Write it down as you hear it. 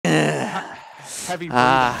heavy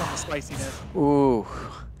breathing from the spiciness. Ooh.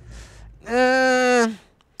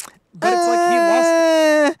 But it's like he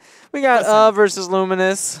lost. We got versus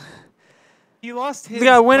Luminous. He lost his. We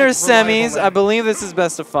got winners like, semis. I believe this is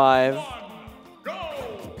best of 5.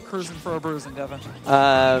 Cruising for a bruising, Devin.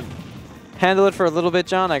 Handle it for a little bit,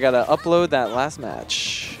 John. I gotta upload that last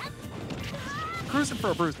match. Cruising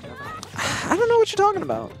for a bruising, Devin. I don't know what you're talking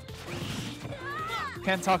about.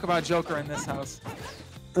 Can't talk about Joker in this house.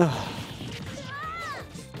 Ugh.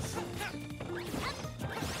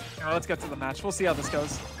 Let's get to the match. We'll see how this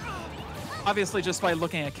goes. Obviously, just by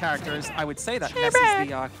looking at characters, I would say that Ness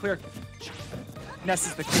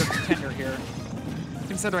is the clear contender here,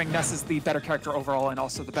 considering Ness is the better character overall and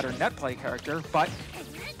also the better net play character. But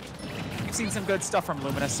we've seen some good stuff from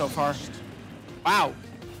Luminous so far. Wow.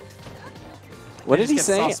 What did he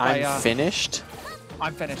say? I'm finished?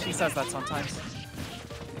 I'm finished. He says that sometimes.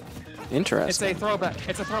 Interesting. It's a throwback.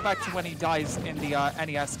 It's a throwback to when he dies in the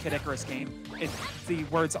NES Kid Icarus game. The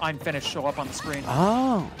words "I'm finished" show up on the screen.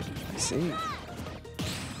 Oh, I see.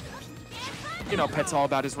 You know, Pit's all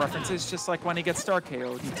about his references, just like when he gets Star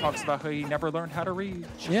KO'd. He talks about how he never learned how to read.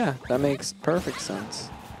 Yeah, that makes perfect sense.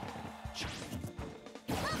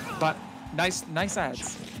 But nice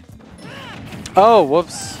ads. Oh,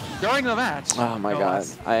 whoops. During the match. Oh my god.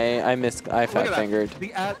 I missed. I fat fingered.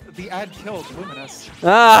 The ad killed Luminous.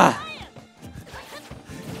 Ah!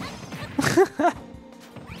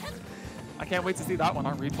 I can't wait to see that one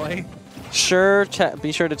on replay. Sure,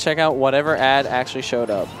 be sure to check out whatever ad actually showed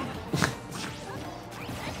up.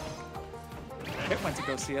 Pit went to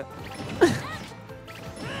go see it.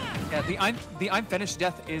 Yeah, the I'm finished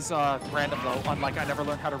death is random though, unlike I never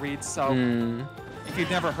learned how to read, so if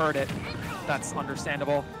you've never heard it, that's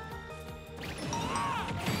understandable.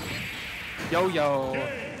 Yo-yo.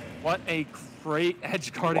 What a great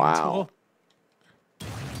edge guarding tool.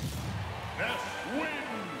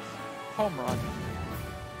 Home run.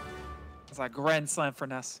 It's a grand slam for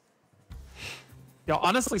Ness. Yo,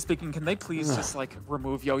 honestly speaking, can they please just like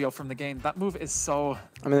remove Yo-Yo from the game? That move is so...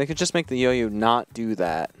 I mean, they could just make the Yo-Yo not do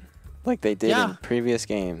that like they did in previous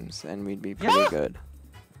games, and we'd be pretty good.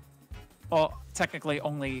 Well, technically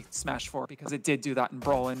only Smash 4, because it did do that in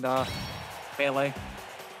Brawl and Melee.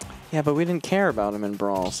 Yeah, but we didn't care about him in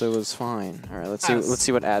Brawl, so it was fine. All right, let's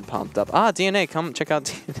see what ad popped up. Ah, DNA, come check out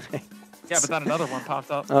DNA. Yeah, but then another one popped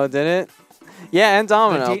up. Oh, did it? Yeah, and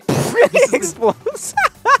Domino. This explodes.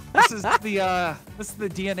 This is the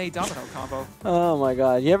DNA Domino combo. Oh my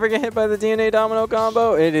god. You ever get hit by the DNA Domino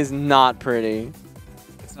combo? It is not pretty.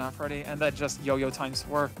 It's not pretty, and that just Yo-Yo times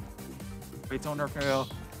 4. Wait, don't nerf Yo-Yo.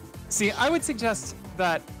 See, I would suggest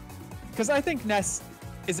that, because I think Ness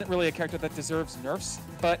isn't really a character that deserves nerfs,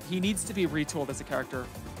 but he needs to be retooled as a character.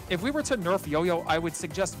 If we were to nerf Yo-Yo, I would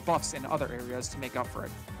suggest buffs in other areas to make up for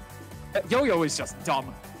it. Yo-Yo is just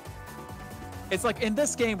dumb. It's like in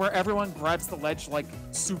this game where everyone grabs the ledge like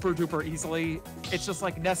super duper easily, it's just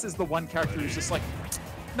like Ness is the one character who's just like,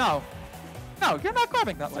 no, you're not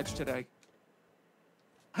grabbing that ledge today.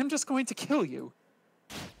 I'm just going to kill you.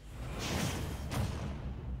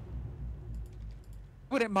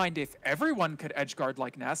 I wouldn't mind if everyone could edge guard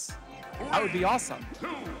like Ness. That would be awesome.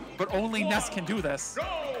 But only Ness can do this.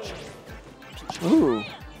 Ooh.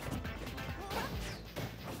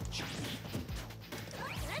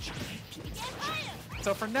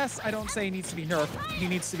 So for Ness, I don't say he needs to be nerfed. He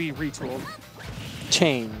needs to be retooled.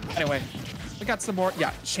 Change. Anyway, we got some more.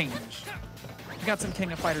 Yeah, change. We got some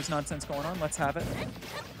King of Fighters nonsense going on. Let's have it.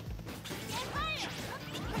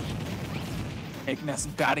 Make Ness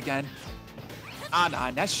bad again. Nah,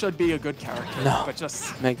 Ness should be a good character. No. But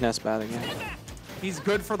just... Make Ness bad again. He's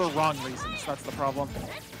good for the wrong reasons. That's the problem.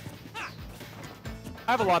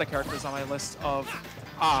 I have a lot of characters on my list of,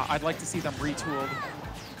 I'd like to see them retooled.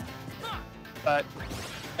 But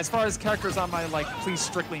as far as characters on my, like, please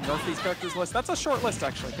strictly nerf these characters list, that's a short list,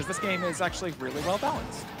 actually, because this game is actually really well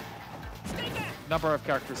balanced. Number of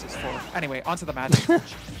characters is 4. Anyway, on to the match.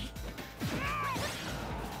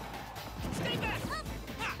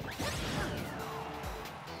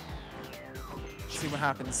 See what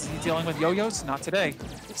happens. Is he dealing with yo-yos? Not today.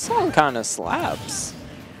 This song kind of slaps.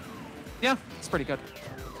 Yeah, it's pretty good.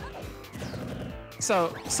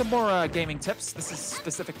 So, some more gaming tips. This is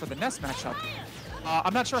specific for the Ness matchup.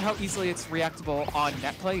 I'm not sure how easily it's reactable on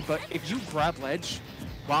net play, but if you grab ledge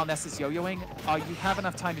while Ness is yo-yoing, you have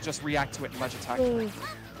enough time to just react to it in ledge attack.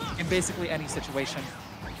 In basically any situation.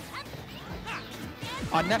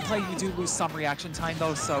 On net play, you do lose some reaction time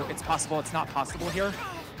though, so it's possible it's not possible here.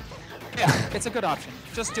 Yeah, it's a good option.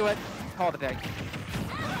 Just do it, call it a day.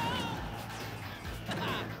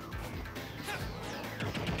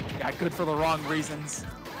 Yeah, good for the wrong reasons.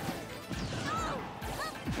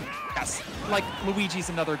 Yes, like Luigi's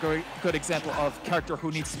another good example of character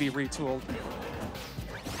who needs to be retooled.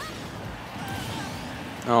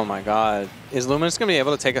 Oh my god. Is Luminous going to be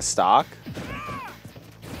able to take a stock?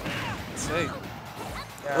 Let's see.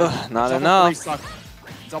 Yeah, Ugh, not enough.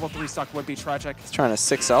 Double 3 stock would be tragic. He's trying to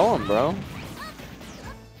 6-0 him, bro.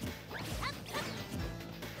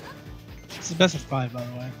 It's the best of 5, by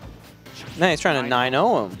the way. No, he's trying to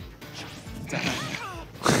 9-0 him.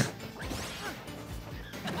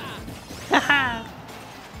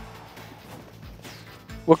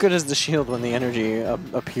 What good is the shield when the energy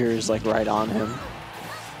appears like right on him?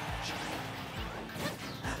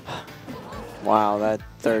 Wow, that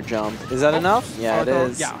third jump. Is that enough? Yeah, it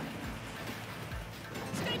is. Yeah.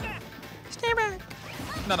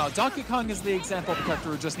 No, Donkey Kong is the example of a character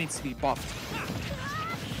who just needs to be buffed.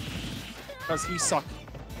 Because he sucked.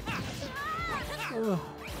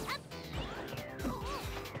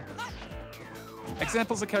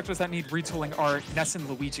 Examples of characters that need retooling are Ness and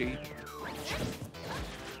Luigi.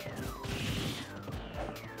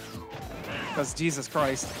 Because Jesus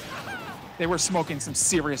Christ, they were smoking some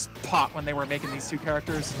serious pot when they were making these two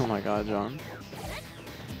characters. Oh my god, John.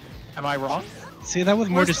 Am I wrong? See, that was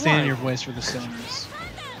more disdain in your voice for the stoners.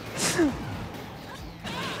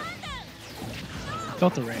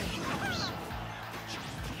 Felt the rage.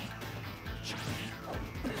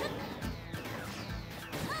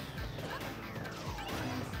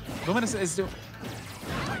 Luminous is doing.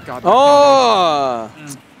 Oh my god. Oh!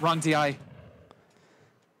 Wrong DI.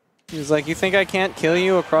 He was like, you think I can't kill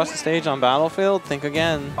you across the stage on Battlefield? Think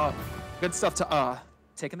again. Good stuff to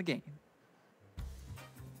taking the game.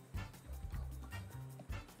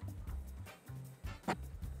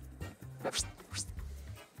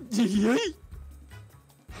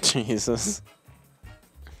 Jesus.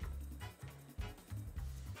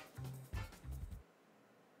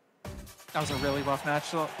 That was a really rough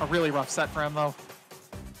match, a really rough set for him, though.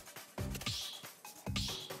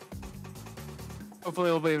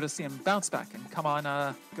 Hopefully we'll be able to see him bounce back and come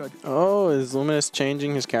on good. Oh, is Luminous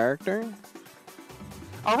changing his character?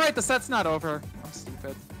 All right, the set's not over. I'm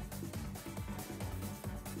stupid.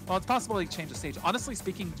 Well, it's possible to change the stage. Honestly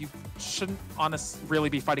speaking, you shouldn't really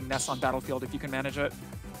be fighting Ness on Battlefield if you can manage it.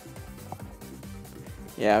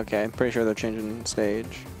 Yeah, okay. Pretty sure they're changing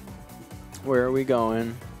stage. Where are we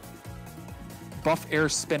going? Buff air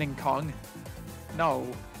spinning Kong? No.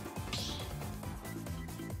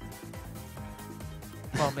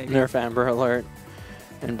 Well, maybe. Nerf Amber Alert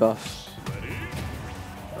and buff.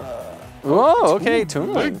 Whoa, okay,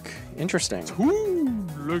 Toon Link. Interesting.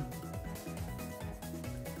 Toon Link.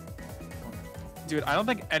 Dude, I don't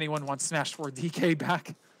think anyone wants Smash 4 DK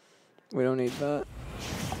back. We don't need that.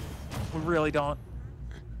 We really don't.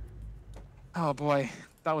 Oh boy,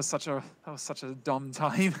 that was such a dumb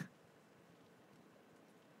time.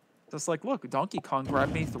 Just like, look, Donkey Kong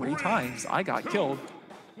grabbed me 3 times. I got killed.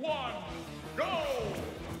 1, go!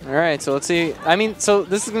 All right, so let's see. I mean, so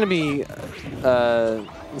this is gonna be.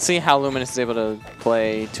 Let's see how Luminous is able to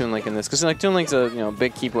play Toon Link in this, because like Toon Link's a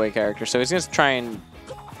big keep away character, so he's gonna try and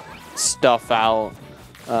stuff out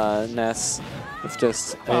Ness with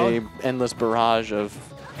just a endless barrage of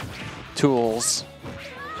tools.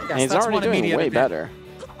 Yes, and he's already doing way better.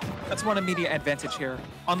 That's one immediate advantage here.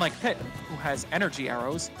 Unlike Pit, who has energy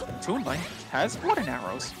arrows, Toon Link has wooden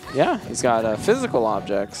arrows. Yeah, he's got physical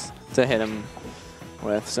objects to hit him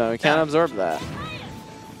with, so he can't absorb that.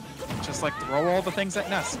 Just like throw all the things at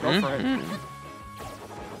Ness. Go for it.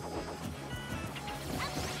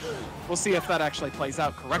 We'll see if that actually plays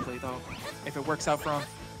out correctly, though. If it works out for him.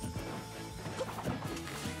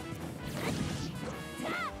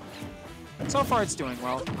 So far, it's doing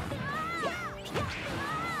well.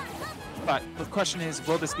 But the question is,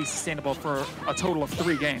 will this be sustainable for a total of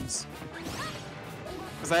 3 games?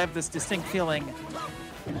 Because I have this distinct feeling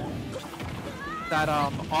that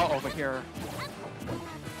all over here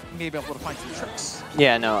may be able to find some tricks.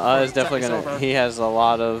 Yeah, no, is definitely gonna. He has a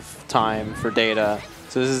lot of time for data,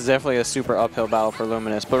 so this is definitely a super uphill battle for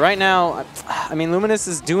Luminous. But right now, I mean, Luminous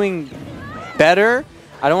is doing better.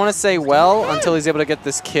 I don't want to say well until he's able to get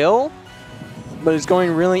this kill, but he's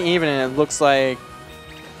going really even, and it looks like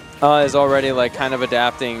is already like kind of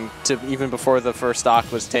adapting to even before the first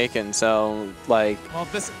stock was taken. So like, well,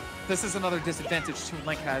 this is another disadvantage Toon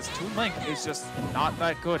Link has. Toon Link is just not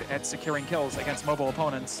that good at securing kills against mobile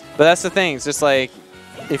opponents. But that's the thing. It's just like,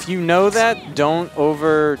 if you know that, don't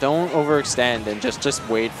overextend and just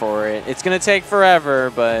wait for it. It's gonna take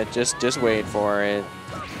forever, but just wait for it.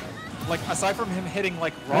 Like, aside from him hitting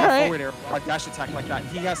like raw forward air or dash attack like that,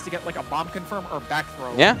 he has to get like a bomb confirm or back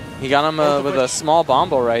throw. Yeah, he got him with a small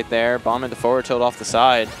bombo right there. Bomb into forward tilt off the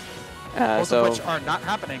side. Both of which are not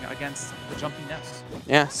happening against the jumpy Ness.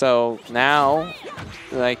 Yeah, so now,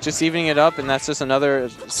 like, just evening it up, and that's just another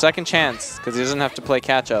second chance, because he doesn't have to play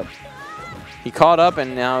catch-up. He caught up,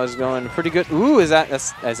 and now is going pretty good. Ooh, is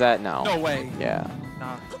that no? No way. Yeah.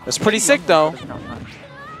 Nah. That's pretty sick, though.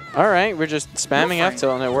 All right, we're just spamming F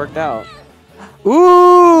tilt, and it worked out.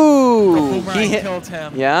 Ooh! He killed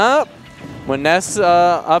him. Yep. When Ness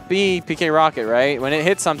up B, PK Rocket, right? When it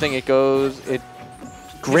hits something, it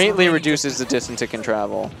greatly reduces the distance it can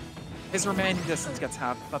travel. His remaining distance gets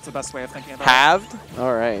halved. That's the best way of thinking about Halved?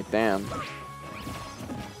 All right, damn.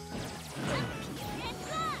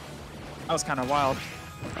 That was kind of wild.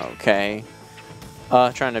 Okay.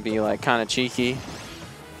 Trying to be like kind of cheeky.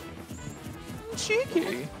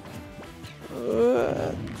 Cheeky.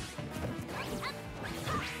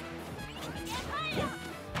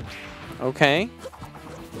 Okay.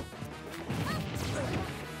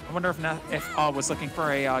 I wonder if was looking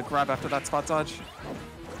for a grab after that spot dodge.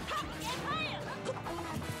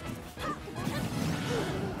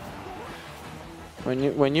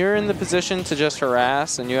 When you're in the position to just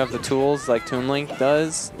harass and you have the tools like Toon Link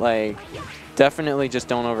does, like definitely just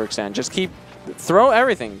don't overextend. Just throw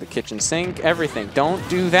everything, the kitchen sink, everything. Don't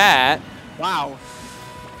do that. Wow.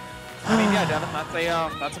 I mean, yeah, Devin,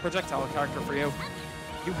 that's a projectile character for you.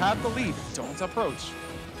 You have the lead. Don't approach.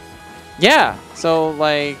 Yeah. So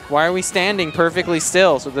like, why are we standing perfectly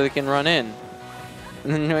still so that they can run in?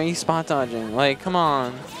 And then why are you spot dodging? Like, come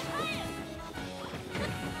on.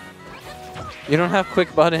 You don't have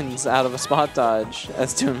quick buttons out of a spot dodge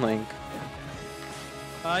as Toon Link.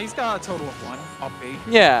 He's got a total of 1 up B.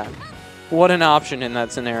 Yeah. What an option in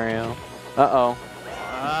that scenario. Uh-oh.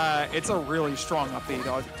 It's a really strong up B,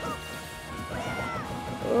 dog.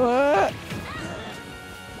 What?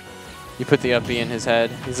 You put the up B in his head.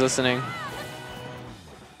 He's listening.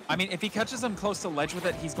 I mean, if he catches him close to ledge with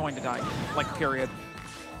it, he's going to die. Like, period.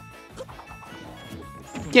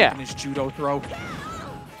 Yeah. His judo throw.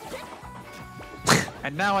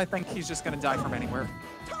 And now I think he's just going to die from anywhere.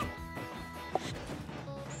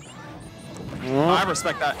 I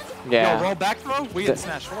respect that. Yeah. Yo, roll back throw? We can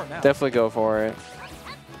smash forward now. Definitely go for it.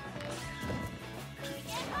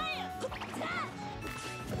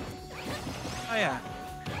 Oh, yeah.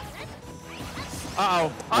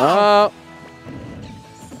 Uh-oh. Oh.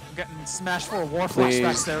 I'm getting smashed for war Please.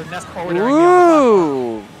 flashbacks there. Ness forward.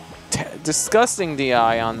 Ooh. Disgusting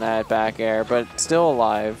DI on that back air, but still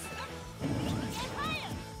alive.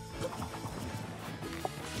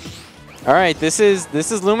 All right, this is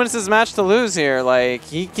Luminous's match to lose here. Like,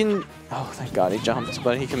 he can... Oh, thank God he jumped,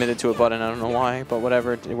 but he committed to a button. I don't know why, but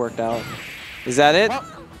whatever. It worked out. Is that it? Well,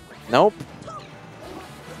 nope.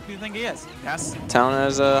 who do you think he is? Yes. Town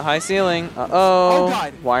has a high ceiling. Uh-oh. Oh,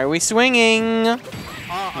 God. Why are we swinging? No.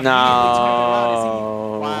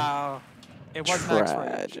 Wow. It was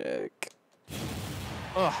tragic.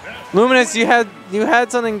 Ugh. Luminous, you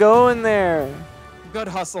had something going there. Good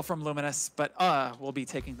hustle from Luminous, but we'll be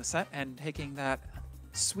taking the set and taking that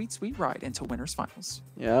sweet, sweet ride into winners finals.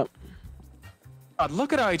 Yep.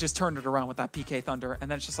 Look at how he just turned it around with that PK Thunder,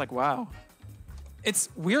 and then it's just like, wow. It's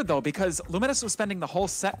weird though, because Luminous was spending the whole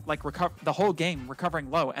set, like the whole game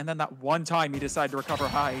recovering low, and then that one time he decided to recover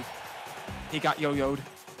high, he got yo-yoed.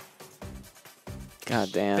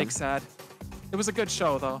 God damn. Big sad. It was a good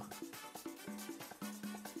show though.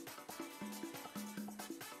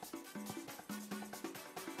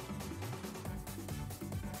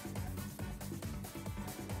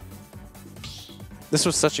 This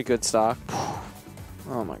was such a good stock.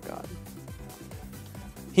 Oh my God.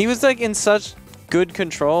 He was like in such good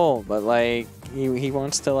control, but like he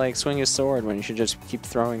wants to like swing his sword when he should just keep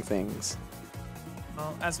throwing things.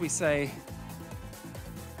 Well, as we say,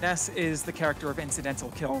 Ness is the character of incidental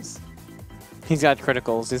kills. He's got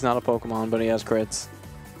criticals. He's not a Pokemon, but he has crits.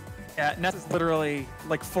 Yeah, Ness is literally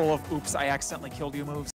like full of oops, I accidentally killed you moves.